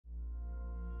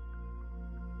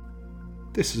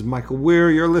This is Michael Weir.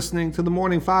 You're listening to the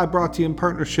Morning Five, brought to you in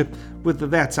partnership with the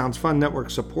That Sounds Fun Network,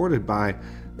 supported by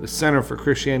the Center for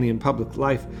Christianity and Public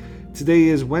Life. Today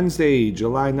is Wednesday,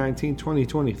 July 19,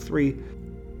 2023.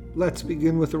 Let's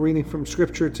begin with a reading from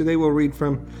Scripture. Today we'll read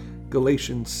from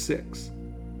Galatians 6.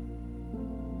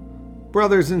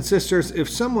 Brothers and sisters, if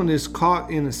someone is caught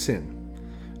in a sin,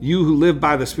 you who live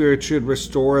by the Spirit should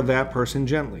restore that person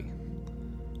gently.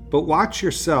 But watch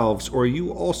yourselves, or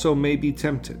you also may be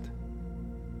tempted.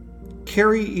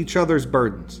 Carry each other's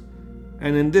burdens,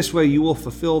 and in this way you will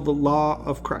fulfill the law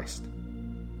of Christ.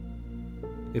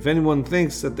 If anyone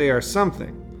thinks that they are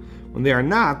something, when they are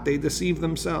not, they deceive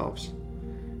themselves.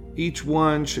 Each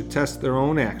one should test their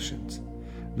own actions.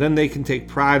 Then they can take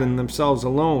pride in themselves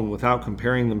alone without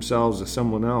comparing themselves to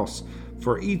someone else,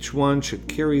 for each one should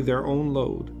carry their own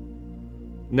load.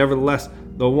 Nevertheless,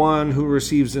 the one who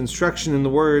receives instruction in the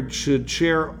word should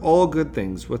share all good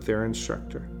things with their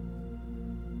instructor.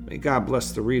 May God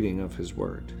bless the reading of his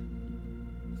word.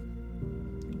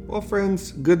 Well,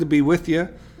 friends, good to be with you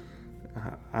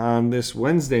on this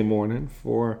Wednesday morning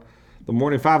for the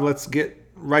Morning Five. Let's get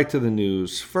right to the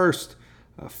news. First,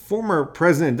 former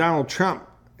President Donald Trump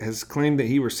has claimed that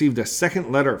he received a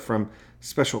second letter from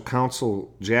Special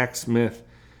Counsel Jack Smith,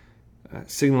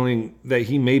 signaling that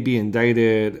he may be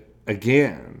indicted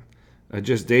again.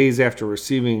 Just days after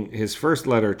receiving his first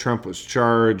letter, Trump was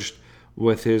charged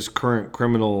with his current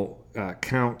criminal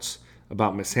counts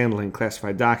about mishandling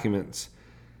classified documents.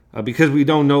 Because we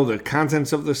don't know the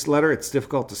contents of this letter, it's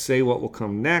difficult to say what will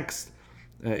come next.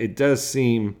 It does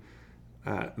seem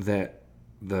that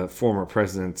the former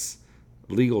president's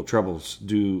legal troubles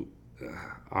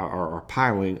are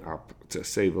piling up, to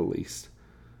say the least.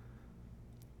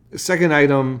 The second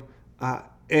item,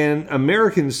 an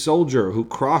American soldier who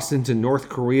crossed into North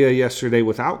Korea yesterday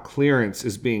without clearance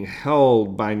is being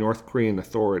held by North Korean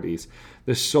authorities.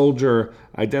 This soldier,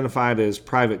 identified as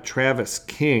Private Travis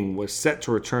King, was set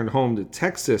to return home to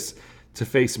Texas to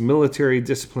face military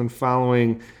discipline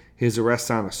following his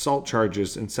arrest on assault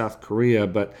charges in South Korea.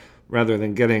 But rather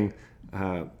than getting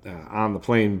on the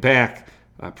plane back,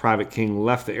 Private King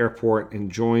left the airport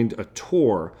and joined a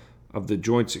tour of the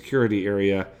Joint Security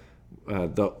Area,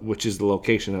 which is the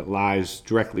location that lies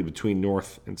directly between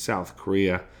North and South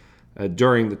Korea.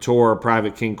 During the tour,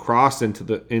 Private King crossed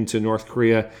into North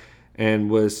Korea and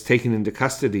was taken into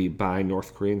custody by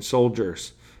North Korean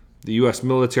soldiers. The U.S.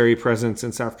 military presence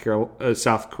in South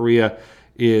Korea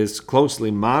is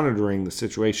closely monitoring the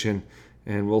situation,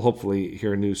 and we'll hopefully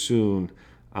hear news soon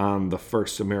on the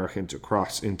first American to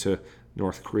cross into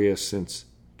North Korea since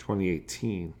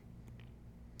 2018.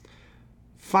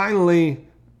 Finally,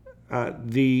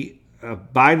 the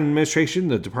Biden administration,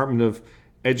 the Department of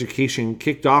Education,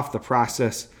 kicked off the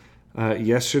process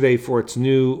yesterday for its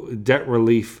new debt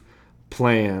relief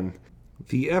plan.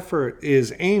 The effort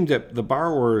is aimed at the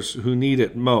borrowers who need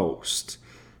it most.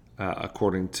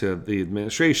 According to the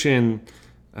administration,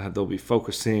 they'll be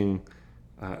focusing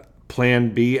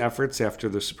Plan B efforts after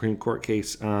the Supreme Court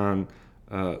case on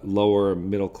lower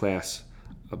middle class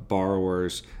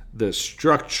borrowers. The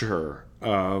structure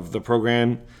of the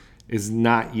program is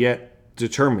not yet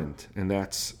determined, and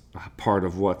that's part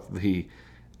of what the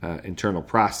internal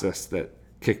process that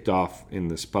kicked off in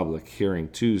this public hearing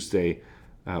Tuesday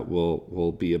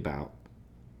will be about.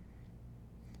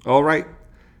 All right,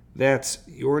 that's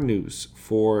your news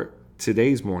for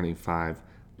today's Morning Five.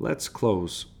 Let's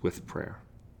close with prayer.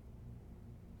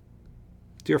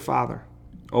 Dear Father,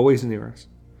 always near us,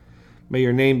 may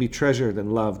your name be treasured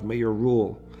and loved. May your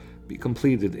rule be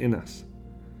completed in us.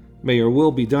 May your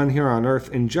will be done here on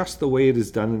earth in just the way it is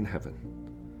done in heaven.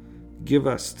 Give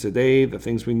us today the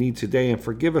things we need today, and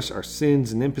forgive us our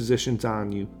sins and impositions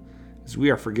on you, as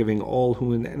we are forgiving all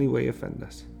who in any way offend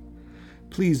us.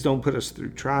 Please don't put us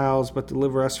through trials, but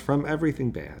deliver us from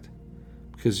everything bad,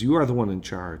 because you are the one in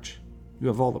charge. You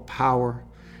have all the power,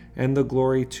 and the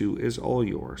glory too is all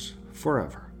yours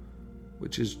forever,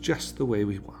 which is just the way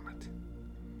we want it.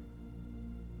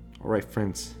 All right,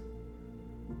 friends,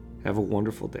 have a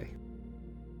wonderful day.